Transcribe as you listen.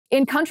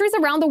in countries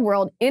around the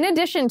world, in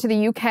addition to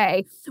the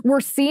UK,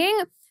 we're seeing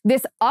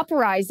this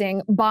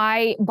uprising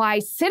by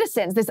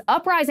citizens, this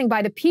uprising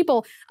by the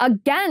people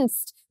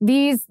against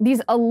these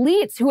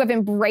elites who have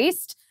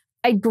embraced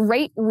a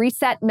great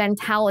reset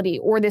mentality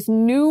or this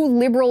new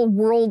liberal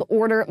world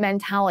order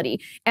mentality.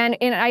 And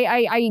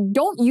I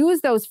don't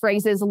use those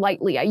phrases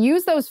lightly. I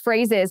use those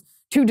phrases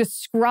to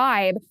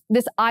describe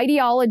this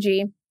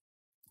ideology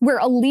where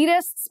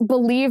elitists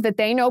believe that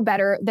they know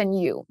better than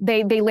you.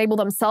 They label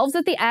themselves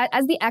as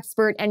the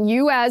expert and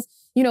you as,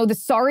 the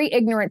sorry,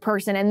 ignorant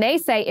person. And they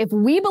say, if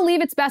we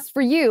believe it's best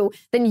for you,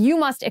 then you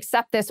must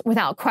accept this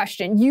without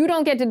question. You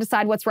don't get to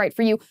decide what's right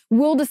for you.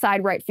 We'll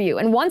decide right for you.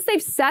 And once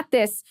they've set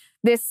this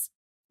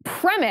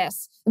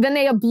premise, then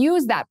they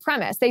abuse that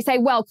premise. They say,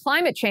 well,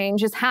 climate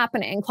change is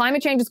happening.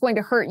 Climate change is going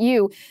to hurt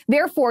you.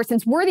 Therefore,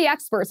 since we're the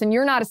experts and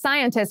you're not a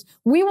scientist,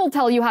 we will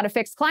tell you how to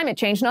fix climate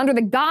change. And under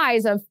the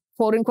guise of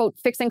quote unquote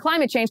fixing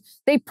climate change,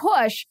 they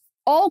push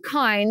all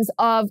kinds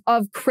of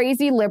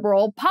crazy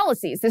liberal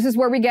policies. This is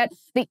where we get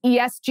the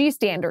ESG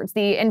standards,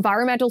 the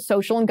environmental,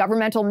 social, and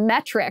governmental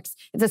metrics.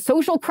 It's a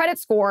social credit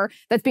score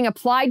that's being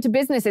applied to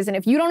businesses. And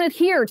if you don't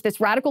adhere to this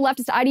radical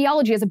leftist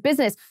ideology as a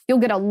business, you'll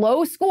get a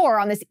low score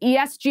on this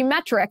ESG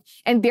metric,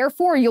 and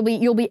therefore you'll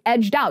be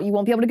edged out. You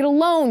won't be able to get a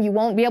loan. You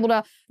won't be able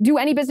to do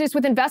any business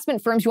with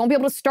investment firms. You won't be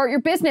able to start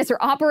your business or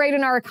operate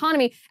in our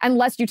economy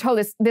unless you toe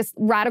this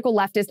radical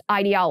leftist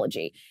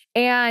ideology.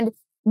 And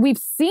we've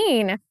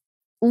seen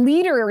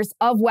leaders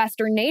of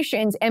Western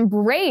nations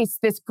embrace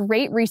this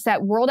Great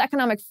Reset World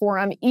Economic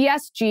Forum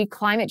ESG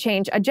climate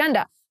change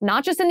agenda,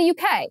 not just in the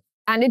UK.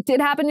 And it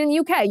did happen in the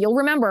UK. You'll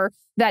remember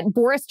that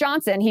Boris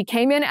Johnson, he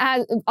came in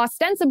as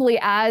ostensibly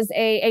as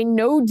a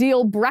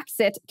no-deal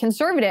Brexit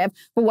conservative.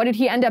 But what did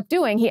he end up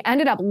doing? He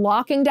ended up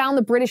locking down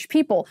the British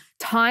people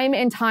time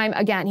and time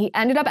again. He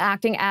ended up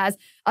acting as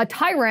a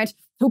tyrant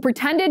who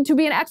pretended to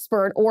be an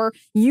expert, or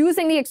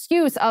using the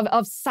excuse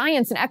of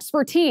science and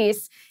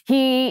expertise,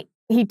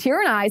 he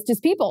tyrannized his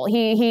people.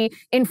 He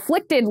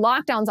inflicted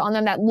lockdowns on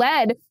them that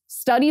led,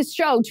 studies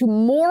show, to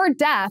more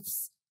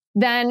deaths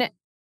from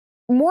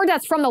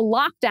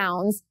the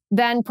lockdowns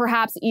than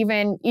perhaps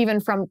even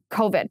from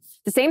COVID.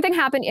 The same thing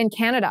happened in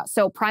Canada.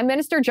 So Prime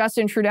Minister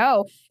Justin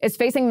Trudeau is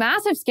facing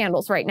massive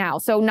scandals right now.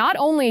 So not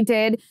only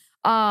did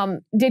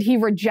he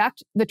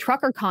reject the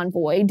trucker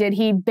convoy, did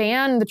he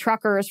ban the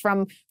truckers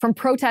from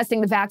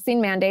protesting the vaccine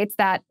mandates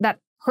that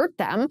hurt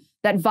them,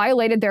 that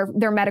violated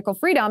their medical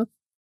freedom,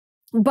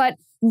 but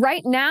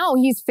right now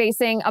he's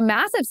facing a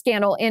massive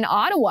scandal in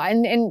Ottawa,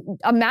 and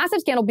a massive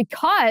scandal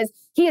because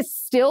he is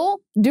still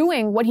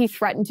doing what he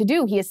threatened to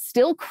do. He is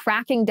still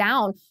cracking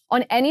down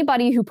on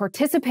anybody who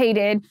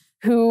participated,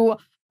 who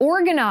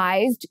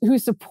organized, who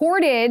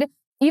supported,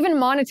 even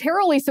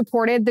monetarily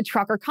supported the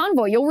trucker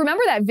convoy. You'll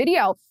remember that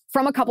video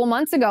from a couple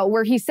months ago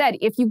where he said,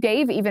 if you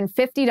gave even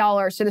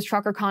 $50 to this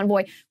trucker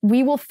convoy,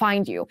 we will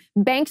find you.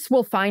 Banks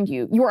will find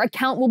you. Your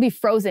account will be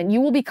frozen. You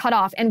will be cut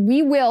off, and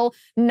we will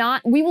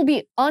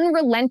be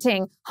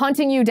unrelenting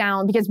hunting you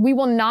down because we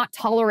will not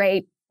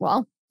tolerate,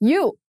 well,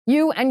 you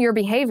and your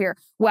behavior.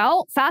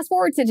 Well, fast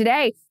forward to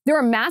today, there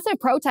are massive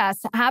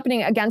protests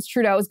happening against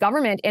Trudeau's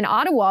government in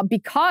Ottawa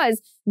because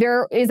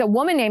there is a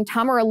woman named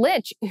Tamara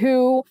Lich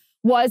who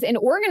was an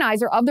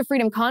organizer of the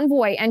Freedom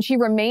Convoy, and she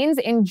remains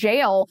in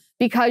jail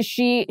because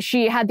she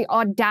had the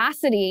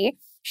audacity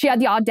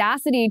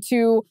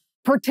to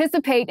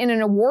participate in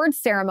an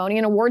awards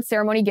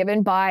ceremony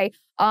given by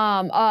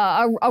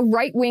a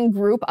right-wing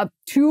group of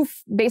two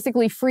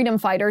basically freedom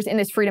fighters in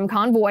this Freedom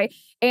Convoy.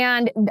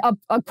 And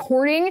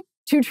according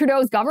to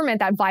Trudeau's government,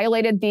 that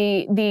violated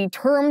the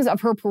terms of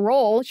her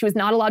parole. She was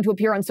not allowed to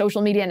appear on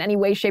social media in any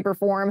way, shape, or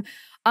form.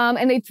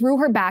 And they threw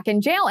her back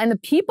in jail. And the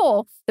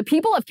people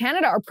of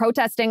Canada are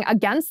protesting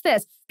against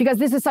this because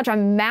this is such a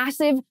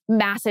massive,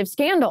 massive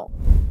scandal.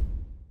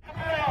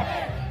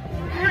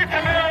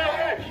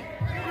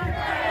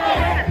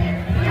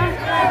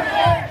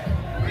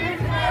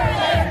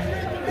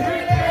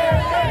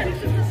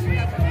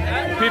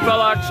 People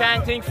are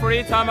chanting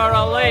 "Free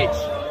Tamara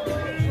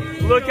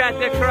Lich." Look at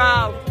the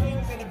crowd.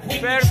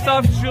 1st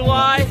of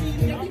July,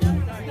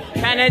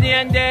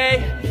 Canadian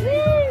Day,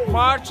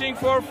 marching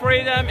for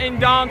freedom in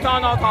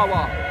downtown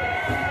Ottawa.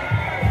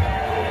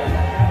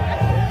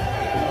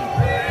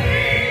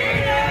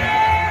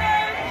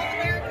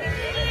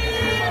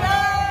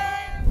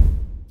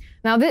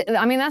 Now,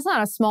 that's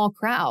not a small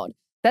crowd.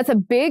 That's a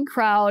big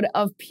crowd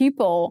of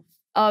people,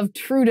 of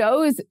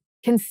Trudeau's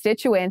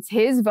constituents,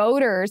 his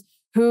voters,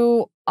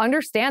 who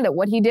understand that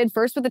what he did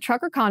first with the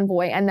trucker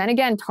convoy, and then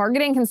again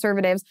targeting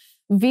conservatives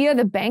via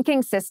the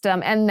banking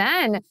system, and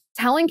then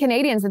telling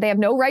Canadians that they have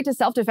no right to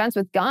self-defense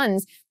with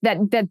guns, that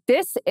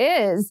this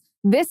is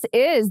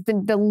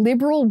the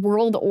liberal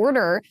world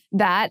order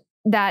that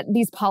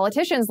these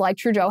politicians like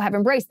Trudeau have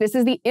embraced. This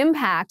is the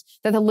impact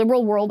that the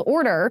liberal world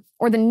order,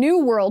 or the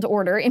new world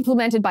order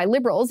implemented by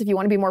liberals, if you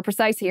want to be more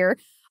precise here,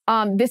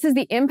 this is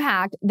the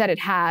impact that it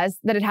has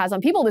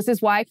on people. This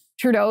is why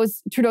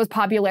Trudeau's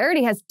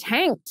popularity has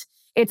tanked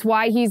It's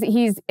why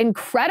he's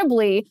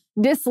incredibly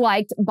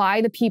disliked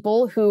by the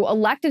people who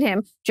elected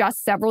him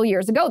just several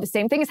years ago. The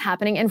same thing is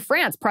happening in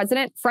France.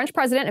 French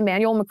President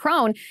Emmanuel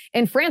Macron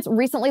in France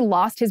recently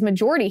lost his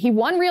majority. He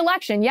won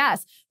re-election,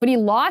 yes, but he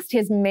lost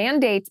his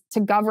mandate to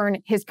govern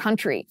his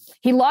country.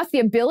 He lost the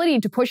ability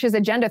to push his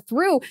agenda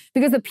through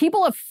because the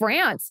people of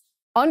France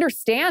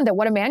understand that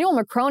what Emmanuel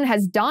Macron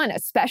has done,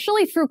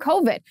 especially through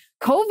COVID,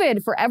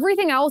 for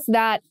everything else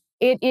that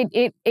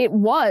it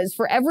was,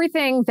 for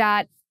everything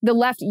that the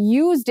left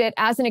used it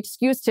as an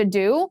excuse to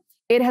do,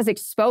 it has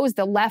exposed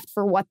the left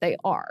for what they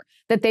are,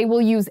 that they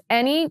will use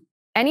anything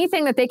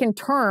that they can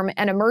term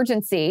an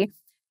emergency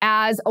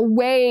as a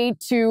way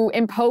to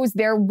impose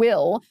their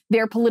will,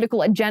 their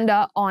political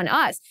agenda on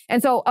us.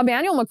 And so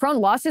Emmanuel Macron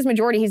lost his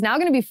majority. He's now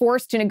going to be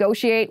forced to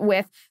negotiate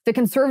with the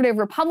conservative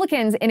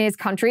Republicans in his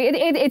country.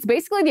 It's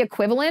basically the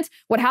equivalent.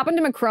 What happened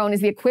to Macron is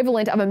the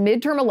equivalent of a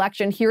midterm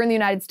election here in the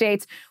United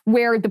States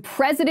where the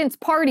president's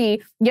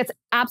party gets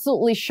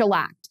absolutely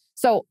shellacked.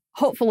 So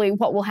hopefully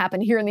what will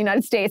happen here in the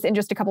United States in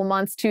just a couple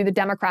months to the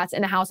Democrats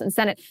in the House and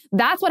Senate.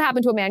 That's what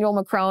happened to Emmanuel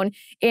Macron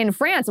in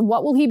France. And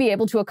what will he be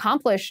able to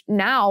accomplish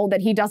now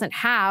that he doesn't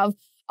have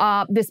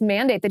this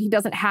mandate, that he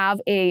doesn't have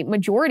a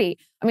majority?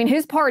 I mean,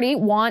 his party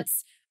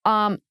wants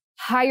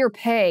higher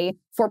pay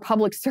for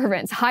public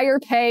servants, higher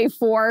pay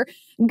for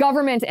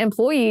government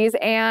employees.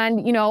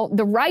 And, you know,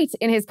 the right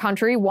in his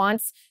country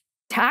wants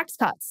tax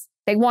cuts.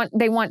 They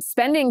want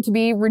spending to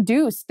be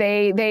reduced.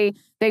 They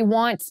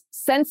want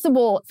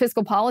sensible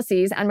fiscal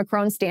policies, and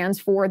Macron stands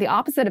for the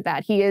opposite of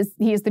that. He is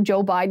the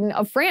Joe Biden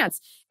of France,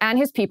 and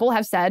his people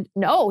have said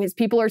no. His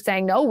people are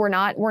saying no. We're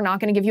not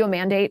going to give you a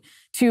mandate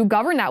to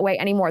govern that way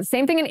anymore. The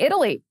same thing in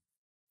Italy.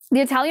 The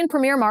Italian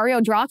premier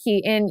Mario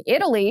Draghi in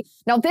Italy.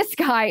 Now, this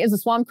guy is a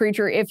swamp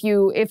creature if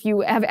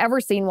you have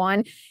ever seen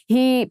one.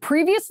 He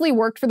previously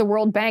worked for the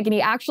World Bank, and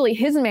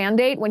his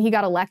mandate when he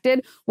got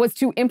elected was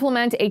to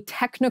implement a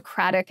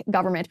technocratic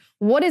government.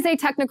 What is a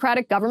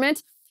technocratic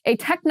government? A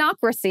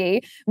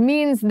technocracy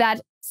means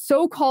that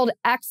so-called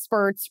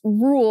experts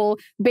rule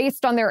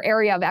based on their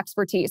area of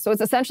expertise. So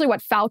it's essentially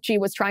what Fauci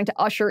was trying to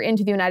usher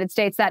into the United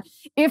States, that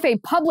if a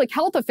public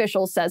health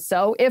official says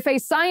so, if a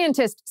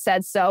scientist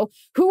said so,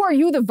 who are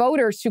you, the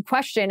voters, to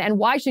question? And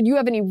why should you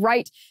have any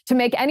right to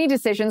make any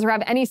decisions or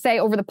have any say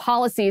over the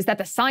policies that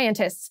the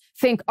scientists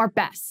think are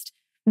best?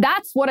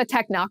 That's what a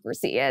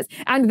technocracy is.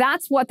 And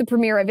that's what the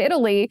premier of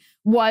Italy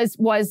was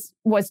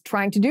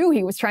trying to do.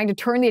 He was trying to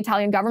turn the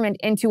Italian government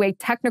into a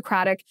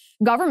technocratic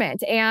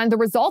government. And the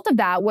result of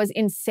that was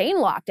insane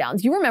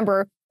lockdowns. You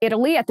remember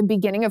Italy at the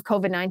beginning of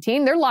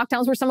COVID-19, their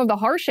lockdowns were some of the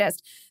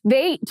harshest.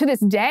 They, to this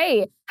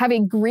day, have a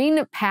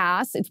green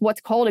pass. It's what's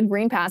called a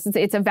green pass.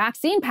 It's a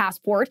vaccine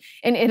passport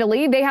in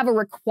Italy. They have a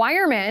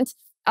requirement,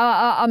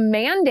 a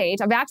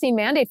vaccine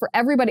mandate for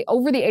everybody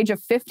over the age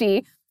of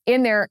 50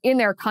 in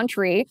their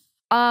country.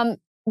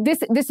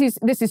 This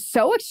is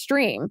so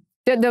extreme.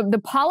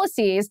 The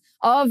policies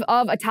of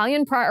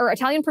Italian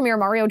Premier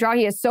Mario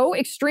Draghi is so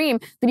extreme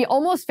that he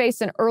almost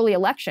faced an early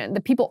election.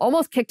 The people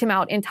almost kicked him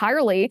out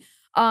entirely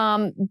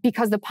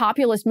because the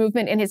populist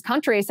movement in his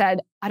country said,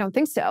 I don't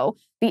think so.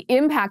 The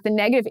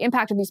negative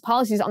impact of these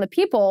policies on the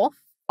people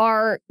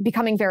are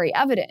becoming very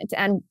evident.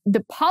 And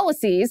the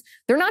policies,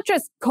 they're not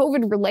just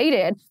COVID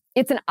related.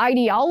 It's an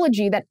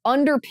ideology that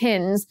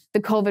underpins the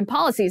COVID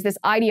policies, this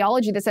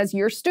ideology that says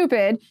you're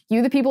stupid,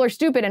 you the people are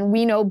stupid, and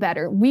we know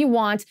better. We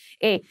want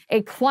a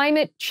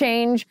climate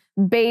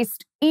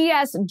change-based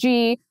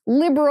ESG,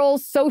 liberal,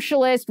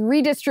 socialist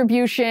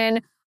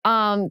redistribution,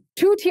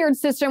 two-tiered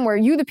system where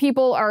you the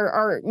people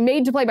are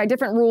made to play by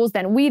different rules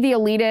than we the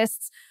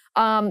elitists.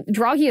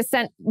 Draghi has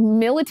sent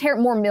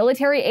more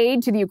military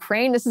aid to the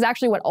Ukraine. This is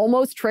actually what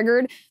almost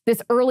triggered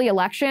this early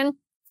election.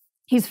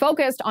 He's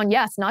focused on,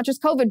 yes, not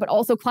just COVID, but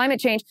also climate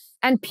change.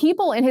 And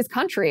people in his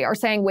country are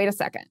saying, wait a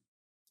second.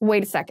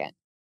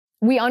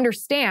 We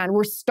understand.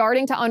 We're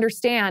starting to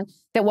understand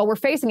that what we're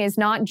facing is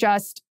not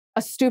just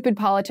a stupid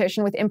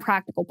politician with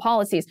impractical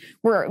policies.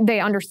 They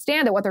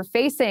understand that what they're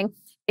facing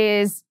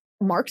is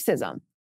Marxism.